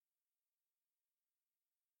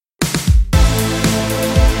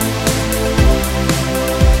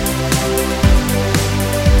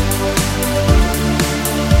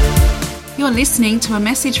You're listening to a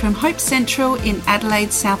message from Hope Central in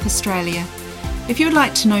Adelaide, South Australia. If you would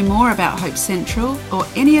like to know more about Hope Central or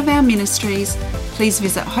any of our ministries, please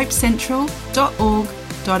visit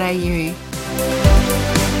hopecentral.org.au.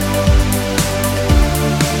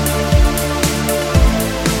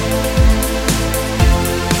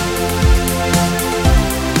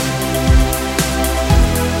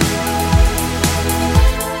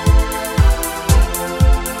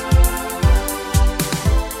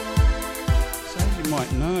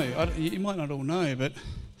 You might not all know, but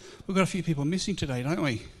we've got a few people missing today, don't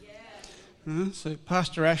we? Yeah. So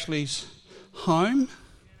Pastor Ashley's home.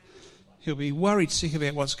 He'll be worried sick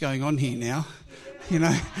about what's going on here now. You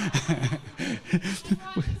know,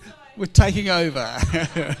 we're taking over.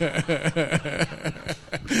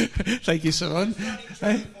 Thank you, Simon.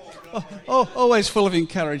 Always full of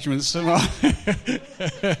encouragement, Simon.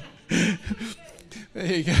 There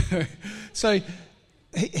you go. So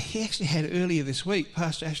he actually had earlier this week,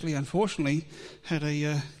 Pastor Ashley unfortunately had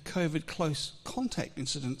a COVID close contact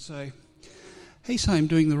incident, so he's home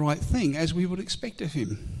doing the right thing as we would expect of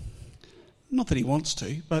him. Not that he wants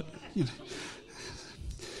to, but you know.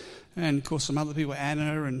 And of course some other people,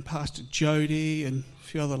 Anna and Pastor Jody and a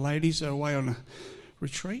few other ladies are away on a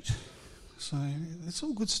retreat. So it's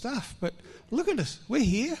all good stuff, but look at us, we're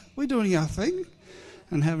here, we're doing our thing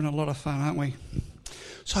and having a lot of fun, aren't we?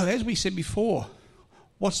 So as we said before,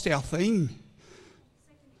 what's our theme?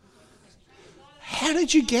 How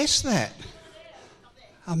did you guess that?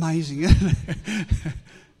 Amazing, isn't it?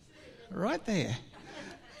 Right there.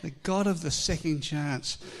 The God of the second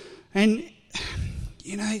chance. And,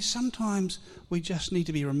 you know, sometimes we just need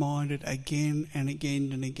to be reminded again and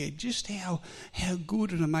again and again just how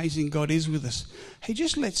good and amazing God is with us. He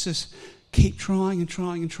just lets us keep trying and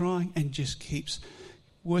trying and trying and just keeps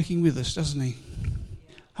working with us, doesn't he?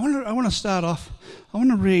 I want to start off, I want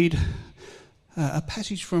to read a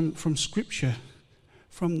passage from Scripture,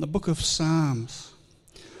 from the book of Psalms.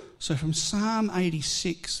 So from Psalm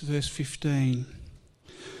 86, verse 15.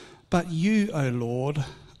 But you, O Lord,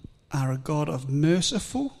 are a God of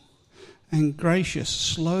merciful and gracious,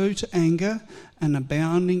 slow to anger and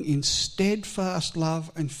abounding in steadfast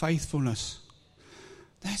love and faithfulness.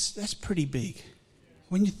 That's pretty big.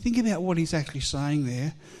 When you think about what he's actually saying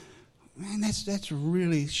there, man, that's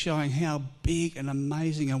really showing how big and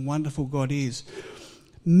amazing and wonderful God is.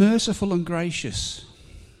 Merciful and gracious.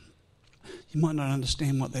 You might not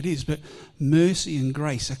understand what that is, but mercy and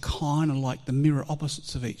grace are kind of like the mirror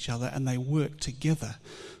opposites of each other and they work together.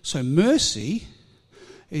 So mercy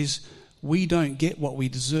is we don't get what we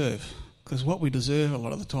deserve, because what we deserve a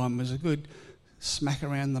lot of the time is a good smack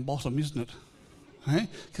around the bottom, isn't it?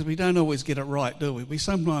 Because we don't always get it right, do we? We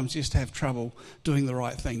sometimes just have trouble doing the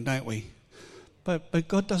right thing, don't we? But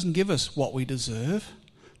God doesn't give us what we deserve.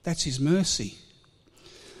 That's his mercy.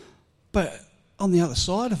 But on the other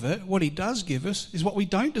side of it, what he does give us is what we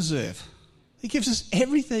don't deserve. He gives us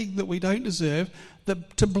everything that we don't deserve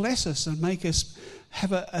to bless us and make us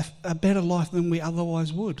have a better life than we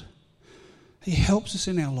otherwise would. He helps us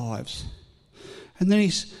in our lives. And then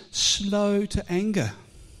he's slow to anger.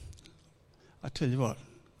 I tell you what,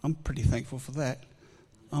 I'm pretty thankful for that.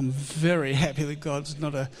 I'm very happy that God's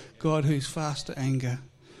not a God who's fast to anger.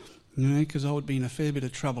 You know, because I would be in a fair bit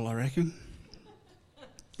of trouble, I reckon.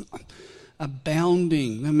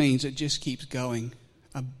 Abounding, that means it just keeps going.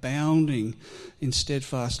 Abounding in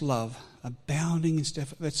steadfast love. Abounding in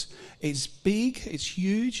steadfast. It's big, it's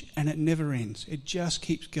huge, and it never ends. It just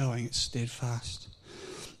keeps going. It's steadfast.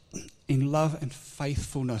 In love and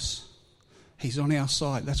faithfulness. He's on our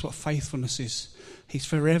side. That's what faithfulness is. He's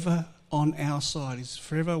forever on our side. He's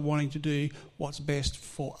forever wanting to do what's best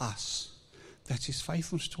for us. That's his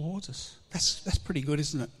faithfulness towards us. That's pretty good,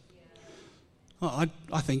 isn't it? Yeah.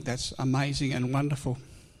 I think that's amazing and wonderful.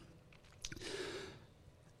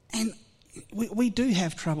 And we do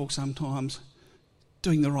have trouble sometimes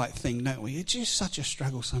doing the right thing, don't we? It's just such a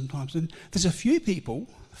struggle sometimes. And there's a few people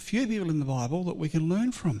in the Bible that we can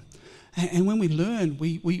learn from. And when we learn,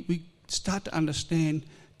 we start to understand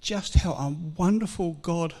just how a wonderful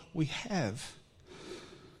God we have.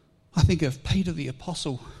 I think of Peter the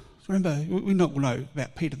Apostle. Remember, we not know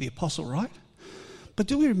about Peter the Apostle, right? But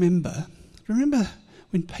do we remember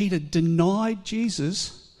when Peter denied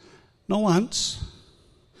Jesus, not once,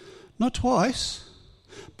 not twice,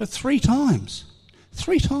 but 3 times.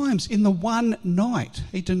 3 times in the one night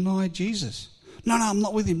he denied Jesus. No, I'm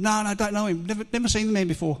not with him. No, I don't know him. Never seen the man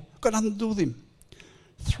before. Got nothing to do with him.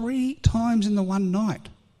 3 times in the one night.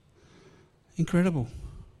 Incredible.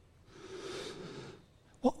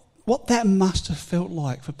 what that must have felt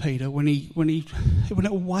like for Peter when it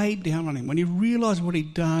weighed down on him, when he realised what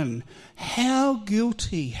he'd done. How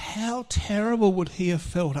guilty, how terrible would he have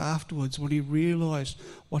felt afterwards when he realised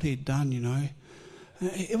what he'd done, you know.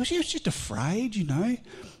 He was just afraid, you know.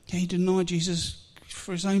 He denied Jesus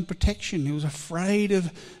for his own protection. He was afraid of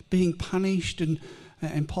being punished and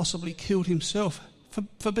possibly killed himself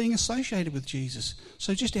for being associated with Jesus.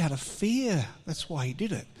 So just out of fear, that's why he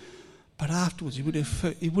did it. But afterwards, he would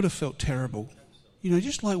have felt terrible. You know,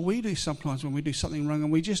 just like we do sometimes when we do something wrong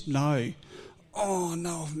and we just know, oh,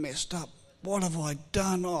 no, I've messed up. What have I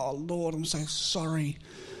done? Oh, Lord, I'm so sorry.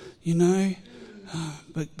 You know,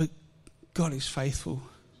 but God is faithful.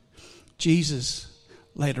 Jesus,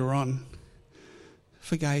 later on,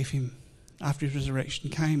 forgave him after his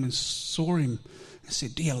resurrection, came and saw him and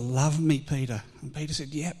said, do you love me, Peter? And Peter said,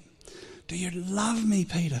 yep. Do you love me,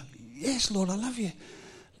 Peter? Yes, Lord, I love you.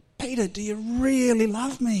 Peter, do you really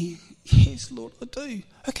love me? Yes, Lord, I do.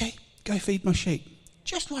 Okay, go feed my sheep.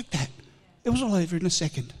 Just like that. It was all over in a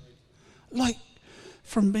second. Like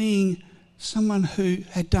from being someone who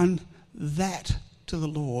had done that to the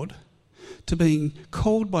Lord, to being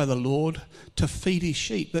called by the Lord to feed his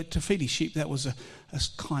sheep. But to feed his sheep, that was a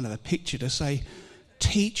kind of a picture to say,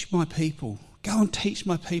 teach my people. Go and teach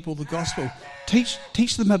my people the gospel.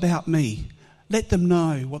 Teach them about me. Let them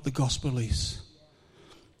know what the gospel is.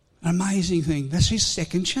 An amazing thing. That's his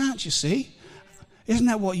second chance, you see. Isn't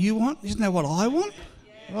that what you want? Isn't that what I want?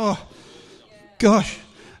 Oh, gosh.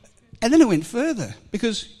 And then it went further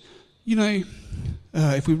because, you know,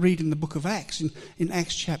 if we read in the book of Acts, in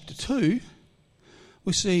Acts chapter 2,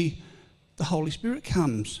 we see the Holy Spirit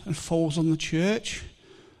comes and falls on the church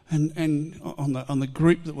and on the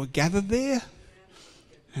group that were gathered there.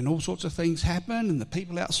 And all sorts of things happen, and the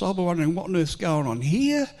people outside were wondering what on earth's going on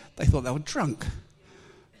here. They thought they were drunk.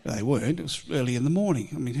 They weren't. It was early in the morning.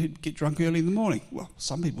 I mean, who'd get drunk early in the morning? Well,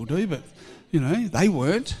 some people do, but, you know, they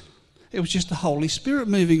weren't. It was just the Holy Spirit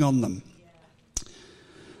moving on them.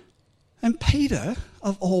 And Peter,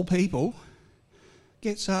 of all people,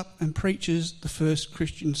 gets up and preaches the first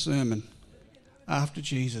Christian sermon after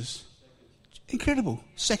Jesus. Incredible.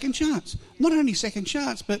 Second chance. Not only second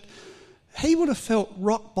chance, but he would have felt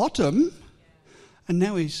rock bottom, and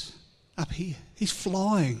now he's up here. He's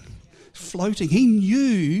flying. Floating. He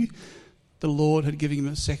knew the Lord had given him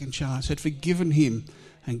a second chance, had forgiven him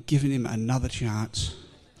and given him another chance.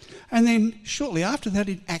 And then shortly after that,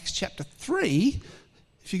 in Acts chapter 3,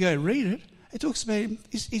 if you go read it, it talks about him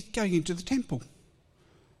he's going into the temple.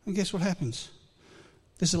 And guess what happens?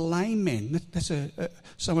 There's a lame man. That's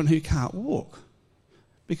someone who can't walk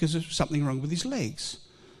because of something wrong with his legs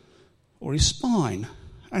or his spine.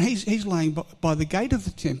 And he's laying by the gate of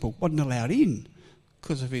the temple, wasn't allowed in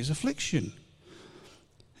because of his affliction.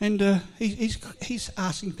 And he's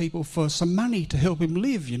asking people for some money to help him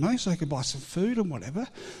live, you know, so he could buy some food and whatever.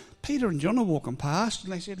 Peter and John are walking past,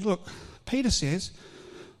 and they said, look, Peter says,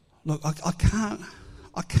 look, I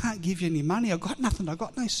can't give you any money. I've got nothing. I've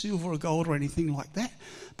got no silver or gold or anything like that.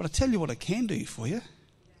 But I tell you what I can do for you.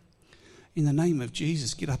 In the name of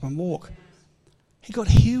Jesus, get up and walk. He got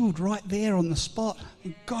healed right there on the spot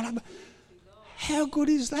and got up. How good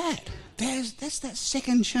is that? That's that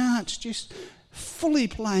second chance just fully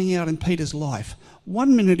playing out in Peter's life.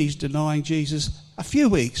 1 minute he's denying Jesus, a few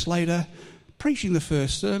weeks later preaching the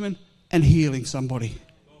first sermon and healing somebody.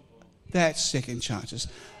 That's second chances.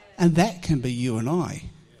 And that can be you and I.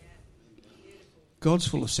 God's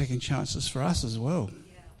full of second chances for us as well.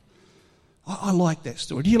 I like that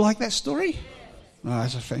story. Do you like that story? Oh,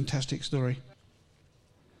 it's a fantastic story.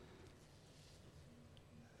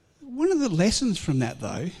 One of the lessons from that,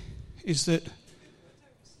 though, is that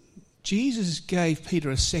Jesus gave Peter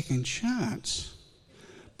a second chance,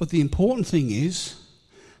 but the important thing is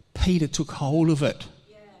Peter took hold of it,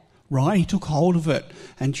 right? He took hold of it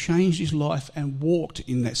and changed his life and walked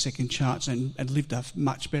in that second chance and lived a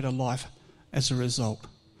much better life as a result.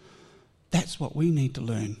 That's what we need to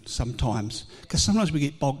learn sometimes, because sometimes we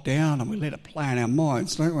get bogged down and we let it play in our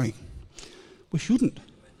minds, don't we? We shouldn't.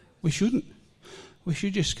 We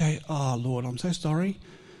should just go, oh, Lord, I'm so sorry.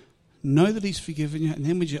 Know that he's forgiven you, and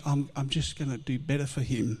then I'm just going to do better for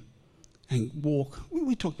him and walk.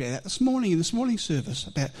 We talked about that this morning in this morning service,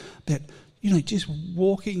 about just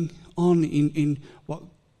walking on in what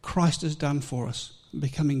Christ has done for us,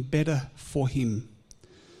 becoming better for him.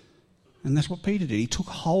 And that's what Peter did. He took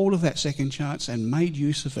hold of that second chance and made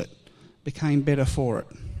use of it, became better for it.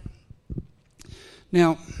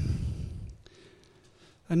 Now,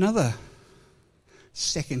 another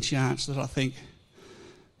second chance that I think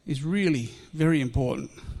is really very important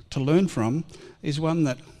to learn from is one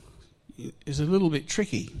that is a little bit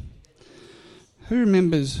tricky. Who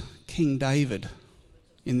remembers King David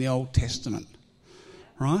in the Old Testament?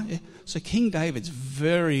 Right? So King David's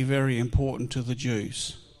very, very important to the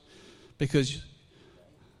Jews because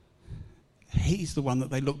he's the one that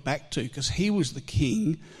they look back to, because he was the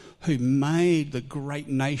king who made the great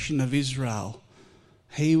nation of Israel.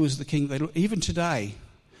 He was the king. Even today,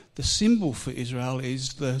 the symbol for Israel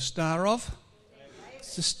is the Star of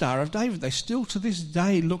It's the Star of David. They still to this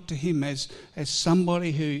day look to him as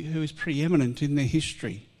somebody who is preeminent in their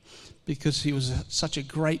history because he was such a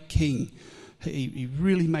great king. He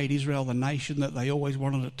really made Israel the nation that they always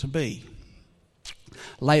wanted it to be.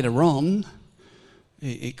 Later on,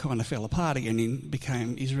 it kind of fell apart again and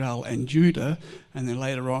became Israel and Judah, and then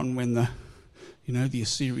later on when the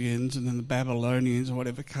Assyrians and then the Babylonians or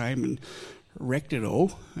whatever came and wrecked it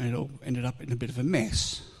all ended up in a bit of a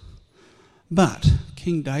mess. But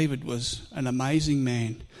King David was an amazing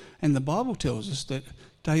man, and the Bible tells us that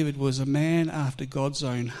David was a man after God's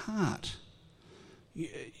own heart.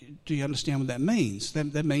 Do you understand what that means?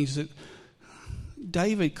 That means that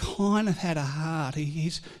David kind of had a heart.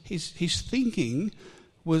 His thinking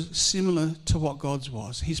was similar to what God's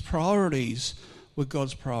was. His priorities were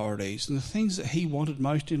God's priorities, and the things that he wanted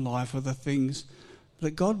most in life were the things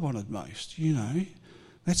that God wanted most.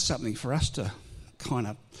 That's something for us to kind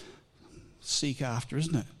of seek after,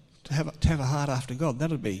 isn't it? To have a heart after God.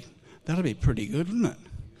 That'd be pretty good, wouldn't it?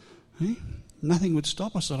 Eh? Nothing would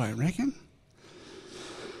stop us, I don't reckon.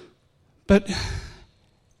 But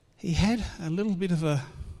he had a little bit of a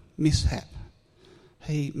mishap.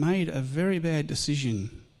 He made a very bad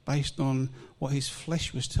decision based on what his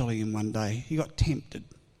flesh was telling him one day. He got tempted.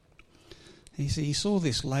 He saw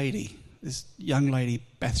this young lady,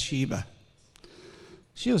 Bathsheba.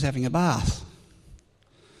 She was having a bath,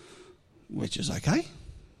 which is okay.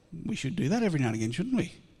 We should do that every now and again, shouldn't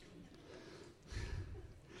we?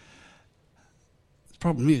 The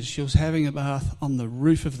problem is she was having a bath on the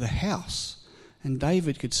roof of the house, and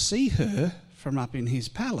David could see her from up in his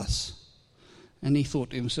palace. And he thought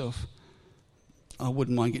to himself, I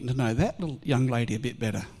wouldn't mind getting to know that little young lady a bit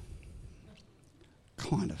better.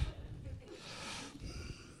 Kind of.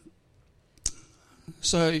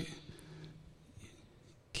 So,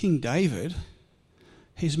 King David,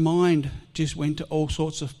 his mind just went to all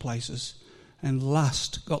sorts of places, and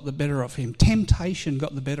lust got the better of him. Temptation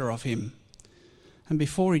got the better of him. And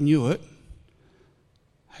before he knew it,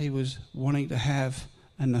 he was wanting to have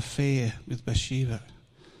an affair with Bathsheba.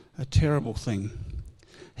 A terrible thing.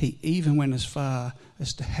 He even went as far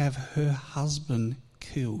as to have her husband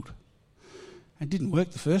killed. It didn't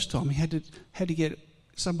work the first time. He had to get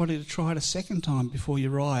somebody to try it a second time before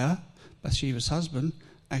Uriah, Bathsheba's husband,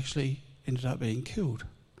 actually ended up being killed.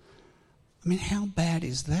 I mean, how bad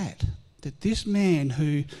is that? That this man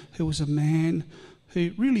who was a man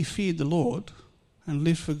who really feared the Lord and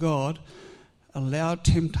lived for God allowed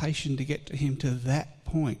temptation to get to him to that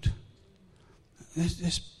point.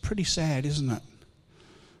 That's pretty sad, isn't it?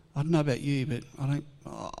 I don't know about you, but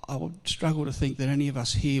I would struggle to think that any of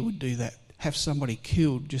us here would do that. Have somebody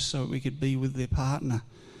killed just so we could be with their partner,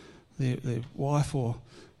 their wife or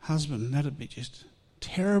husband. That'd be just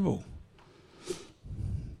terrible.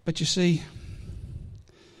 But you see,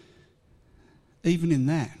 even in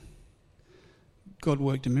that, God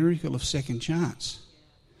worked a miracle of second chance.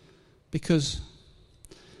 Because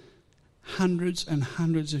hundreds and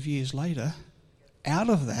hundreds of years later, out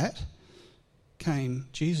of that came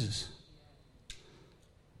Jesus.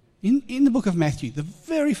 In the book of Matthew, the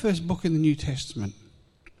very first book in the New Testament,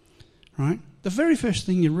 right? The very first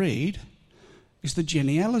thing you read is the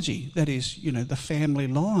genealogy. That is, the family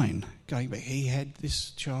line going back. He had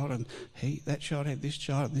this child, and that child had this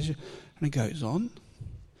child, and it goes on.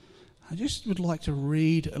 I just would like to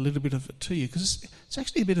read a little bit of it to you because it's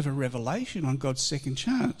actually a bit of a revelation on God's second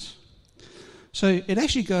chance. So it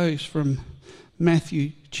actually goes from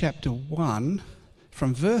Matthew chapter 1,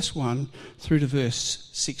 from verse 1 through to verse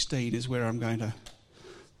 16 is where I'm going to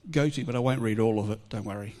go to, but I won't read all of it, don't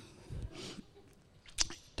worry.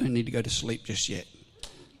 Don't need to go to sleep just yet.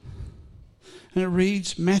 And it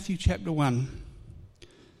reads, Matthew chapter 1,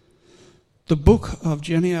 the book of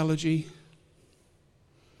genealogy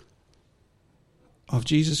of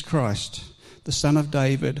Jesus Christ, the son of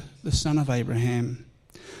David, the son of Abraham.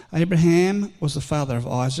 Abraham was the father of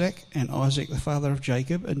Isaac, and Isaac the father of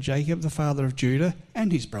Jacob, and Jacob the father of Judah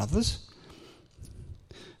and his brothers.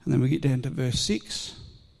 And then we get down to verse 6.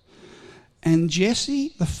 And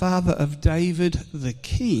Jesse the father of David the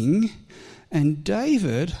king, and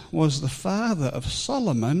David was the father of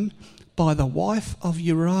Solomon by the wife of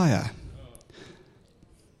Uriah.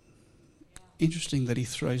 Interesting that he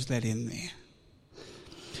throws that in there.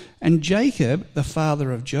 And Jacob, the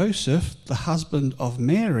father of Joseph, the husband of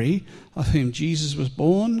Mary, of whom Jesus was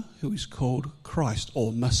born, who is called Christ,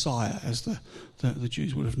 or Messiah, as the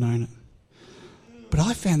Jews would have known it. But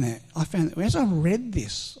I found that as I read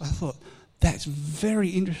this, I thought, that's very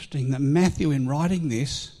interesting that Matthew, in writing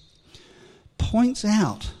this, points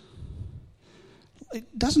out,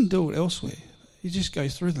 it doesn't do it elsewhere. He just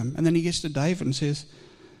goes through them. And then he gets to David and says,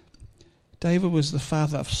 David was the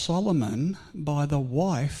father of Solomon by the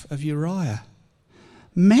wife of Uriah.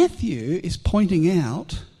 Matthew is pointing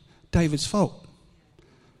out David's fault.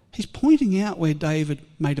 He's pointing out where David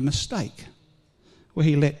made a mistake, where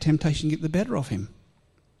he let temptation get the better of him.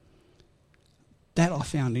 That I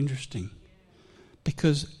found interesting,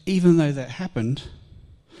 because even though that happened,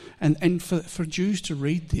 and for Jews to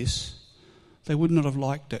read this, they would not have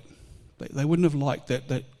liked it. They wouldn't have liked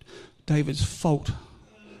that David's fault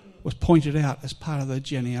was pointed out as part of the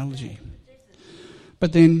genealogy.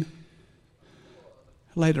 But then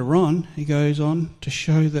later on, he goes on to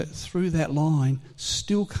show that through that line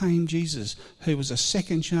still came Jesus, who was a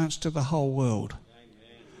second chance to the whole world.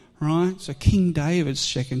 Right? So King David's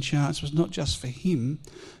second chance was not just for him,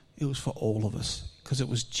 it was for all of us, because it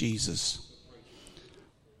was Jesus.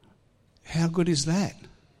 How good is that?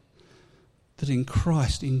 That in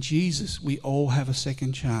Christ, in Jesus, we all have a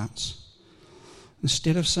second chance.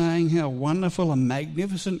 Instead of saying how wonderful and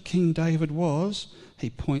magnificent King David was,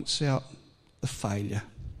 he points out the failure,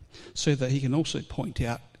 so that he can also point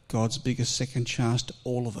out God's biggest second chance to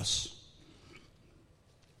all of us.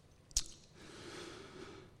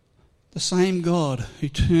 The same God who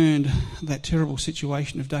turned that terrible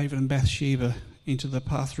situation of David and Bathsheba into the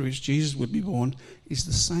path through which Jesus would be born is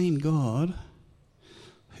the same God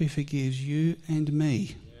who forgives you and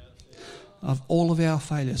me of all of our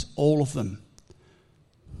failures, all of them.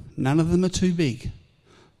 None of them are too big.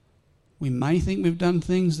 We may think we've done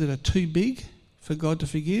things that are too big for God to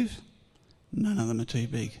forgive. None of them are too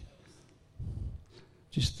big.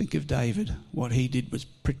 Just think of David. What he did was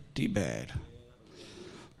pretty bad.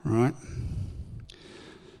 Right?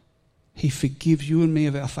 He forgives you and me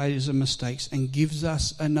of our failures and mistakes and gives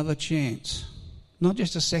us another chance. Not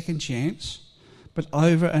just a second chance, but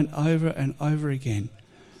over and over and over again.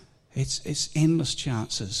 It's endless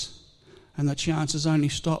chances. And the chances only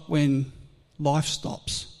stop when life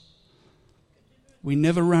stops. We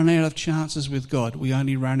never run out of chances with God. We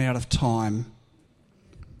only run out of time.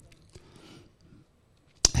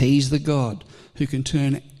 He's the God who can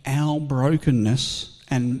turn our brokenness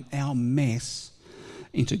and our mess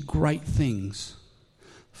into great things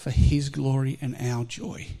for his glory and our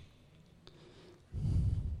joy.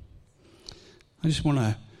 I just want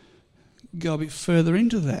to go a bit further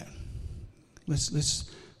into that. Let's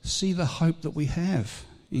see the hope that we have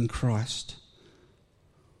in Christ.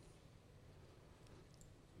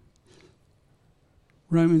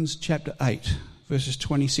 Romans chapter 8, verses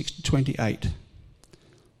 26 to 28.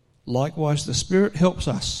 Likewise, the Spirit helps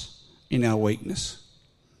us in our weakness.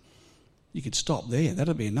 You could stop there.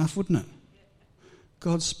 That'd be enough, wouldn't it?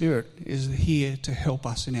 God's Spirit is here to help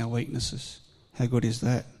us in our weaknesses. How good is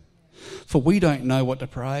that? For we don't know what to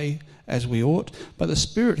pray as we ought, but the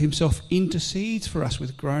Spirit himself intercedes for us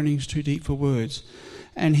with groanings too deep for words.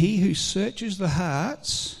 And he who searches the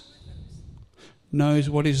hearts knows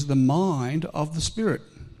what is the mind of the Spirit,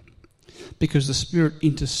 because the Spirit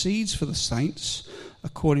intercedes for the saints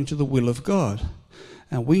according to the will of God.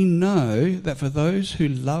 And we know that for those who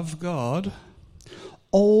love God,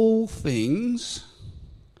 all things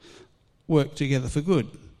work together for good,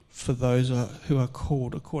 for those who are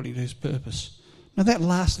called according to his purpose. Now that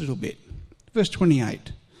last little bit, verse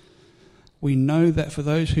 28. We know that for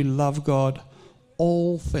those who love God,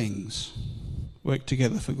 all things work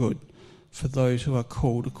together for good, for those who are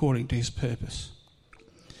called according to his purpose.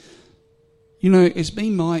 You know, it's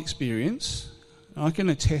been my experience, I can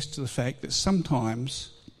attest to the fact that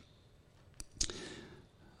sometimes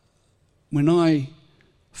when I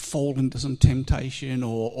fall into some temptation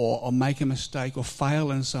or make a mistake or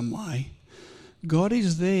fail in some way, God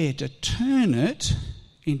is there to turn it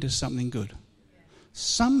into something good.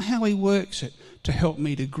 Somehow he works it to help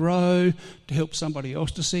me to grow, to help somebody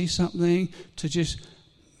else to see something, to just...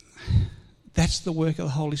 That's the work of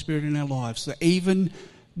the Holy Spirit in our lives. That even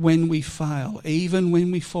when we fail, even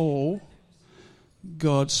when we fall,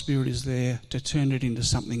 God's Spirit is there to turn it into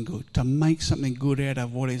something good, to make something good out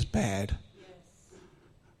of what is bad.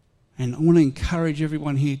 And I want to encourage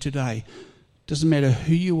everyone here today. It doesn't matter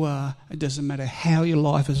who you are. It doesn't matter how your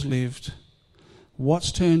life has lived.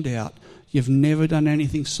 What's turned out. You've never done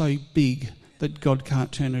anything so big that God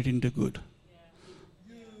can't turn it into good.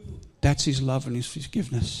 That's his love and his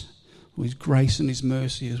forgiveness. with His grace and His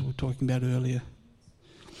mercy, as we were talking about earlier.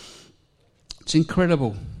 It's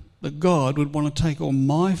incredible that God would want to take all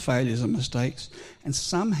my failures and mistakes and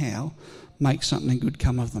somehow make something good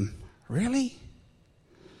come of them. Really?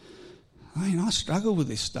 I mean, I struggle with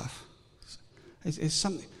this stuff. It's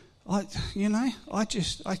something, if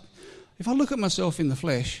I look at myself in the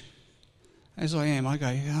flesh, as I am, I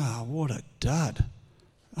go, what a dud.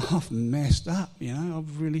 I've messed up,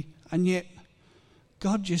 and yet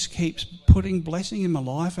God just keeps putting blessing in my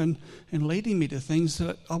life and leading me to things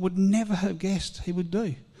that I would never have guessed He would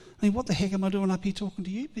do. I mean, what the heck am I doing up here talking to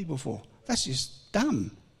you people for? That's just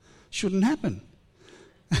dumb. Shouldn't happen.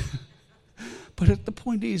 But the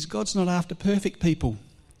point is, God's not after perfect people.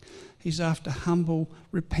 He's after humble,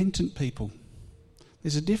 repentant people.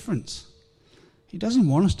 There's a difference. He doesn't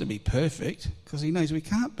want us to be perfect because He knows we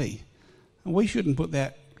can't be. And we shouldn't put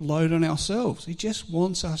that load on ourselves. He just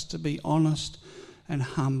wants us to be honest and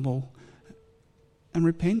humble and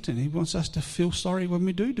repentant. He wants us to feel sorry when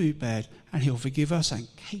we do bad, and He'll forgive us and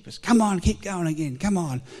keep us. Come on, keep going again. Come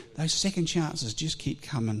on. Those second chances just keep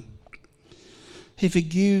coming. He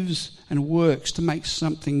forgives and works to make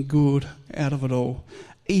something good out of it all,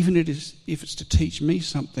 even if it's to teach me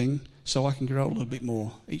something so I can grow a little bit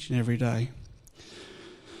more each and every day.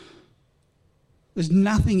 There's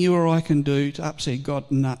nothing you or I can do to upset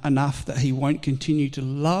God enough that He won't continue to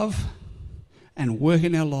love and work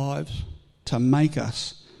in our lives to make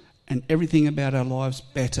us and everything about our lives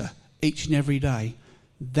better each and every day.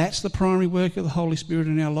 That's the primary work of the Holy Spirit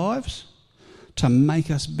in our lives, to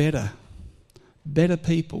make us better. Better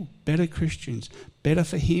people, better Christians, better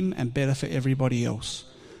for Him and better for everybody else,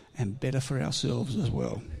 and better for ourselves as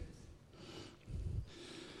well.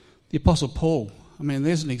 The Apostle Paul,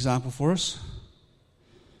 there's an example for us.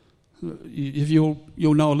 If you'll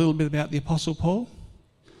know a little bit about the Apostle Paul,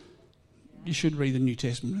 you should read the New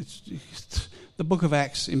Testament. The book of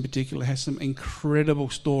Acts in particular has some incredible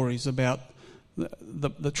stories about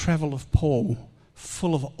the travel of Paul,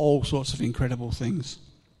 full of all sorts of incredible things.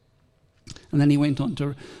 And then he went on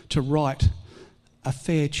to write a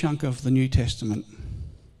fair chunk of the New Testament.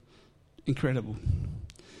 Incredible.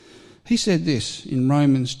 He said this in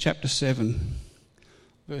Romans chapter 7,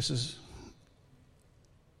 verses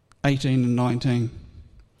 18 and 19.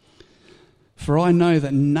 For I know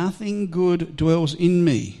that nothing good dwells in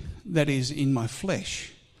me, that is, in my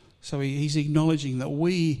flesh. So he's acknowledging that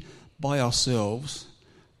we, by ourselves,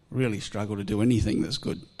 really struggle to do anything that's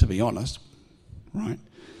good, to be honest, right?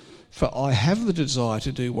 For I have the desire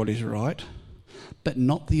to do what is right, but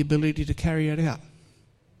not the ability to carry it out.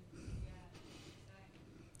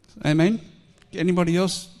 Amen? Anybody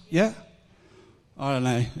else? Yeah? I don't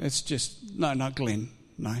know. It's just, no, not Glenn.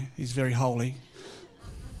 No, he's very holy.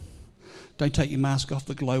 Don't take your mask off,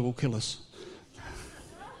 the glow will kill us.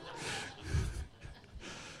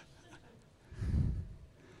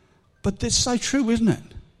 But that's so true, isn't it?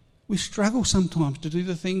 We struggle sometimes to do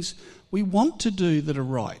the things we want to do that are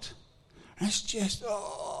right. And it's just,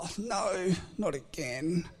 no, not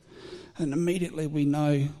again. And immediately we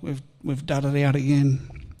know we've done it out again.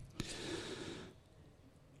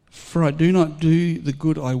 For I do not do the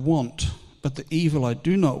good I want, but the evil I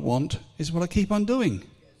do not want is what I keep on doing.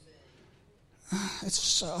 I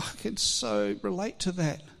can so relate to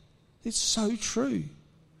that. It's so true.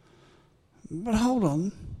 But hold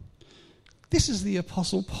on. This is the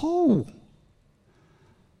Apostle Paul.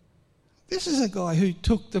 This is a guy who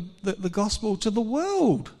took the gospel to the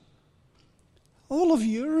world. All of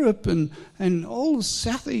Europe and all the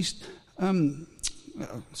Southeast, all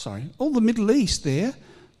the Middle East there,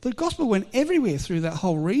 the gospel went everywhere through that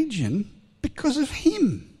whole region because of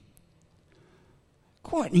him.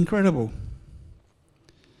 Quite incredible.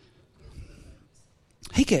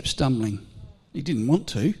 He kept stumbling. He didn't want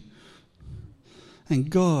to. And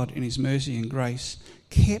God, in His mercy and grace,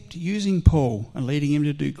 kept using Paul and leading him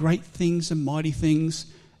to do great things and mighty things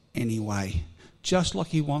anyway, just like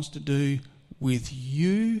He wants to do with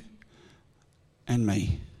you and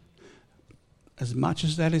me. As much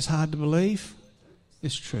as that is hard to believe,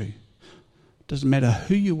 it's true. Doesn't matter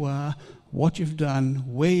who you are, what you've done,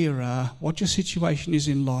 where you are, what your situation is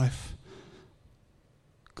in life.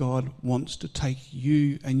 God wants to take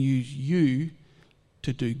you and use you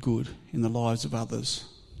to do good in the lives of others,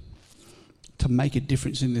 to make a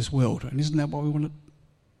difference in this world. And isn't that what we want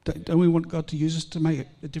to? Don't we want God to use us to make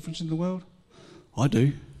a difference in the world? I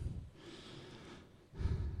do.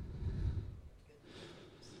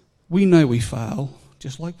 We know we fail,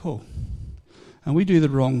 just like Paul. And we do the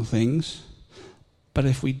wrong things. But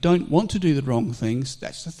if we don't want to do the wrong things,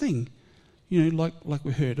 that's the thing. Like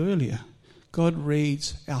we heard earlier, God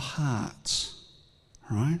reads our hearts,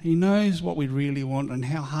 right? He knows what we really want and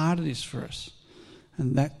how hard it is for us.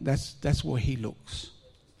 And that's where he looks.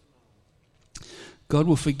 God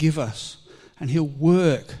will forgive us, and he'll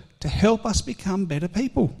work to help us become better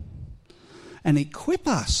people and equip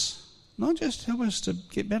us, not just help us to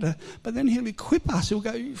get better, but then he'll equip us. He'll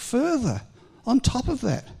go further on top of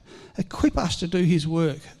that, equip us to do his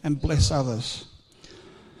work and bless others.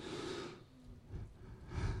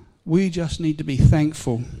 We just need to be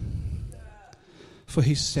thankful for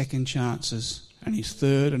his second chances and his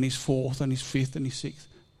third and his fourth and his fifth and his sixth.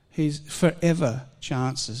 His forever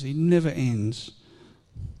chances. He never ends.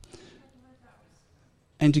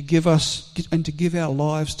 And to give our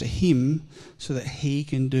lives to him so that he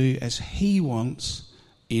can do as he wants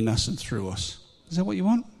in us and through us. Is that what you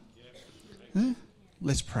want? Yeah?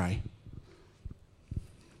 Let's pray.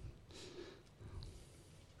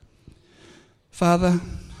 Father,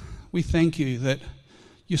 we thank you that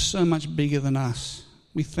you're so much bigger than us.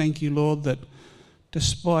 We thank you, Lord, that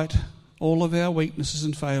despite all of our weaknesses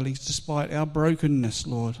and failings, despite our brokenness,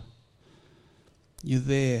 Lord, you're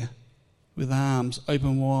there with arms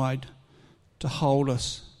open wide to hold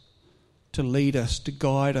us, to lead us, to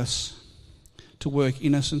guide us, to work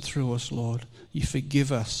in us and through us, Lord. You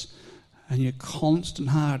forgive us, and your constant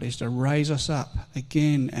heart is to raise us up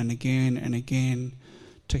again and again and again,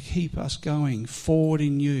 to keep us going forward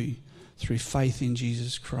in you through faith in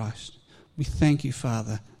Jesus Christ. We thank you,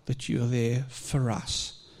 Father, that you are there for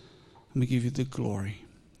us, and we give you the glory.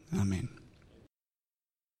 Amen.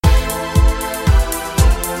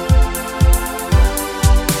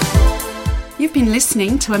 You've been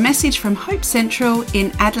listening to a message from Hope Central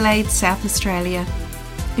in Adelaide, South Australia.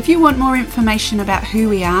 If you want more information about who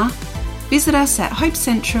we are, visit us at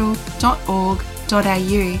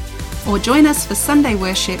hopecentral.org.au or join us for Sunday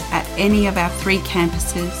worship at any of our 3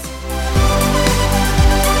 campuses.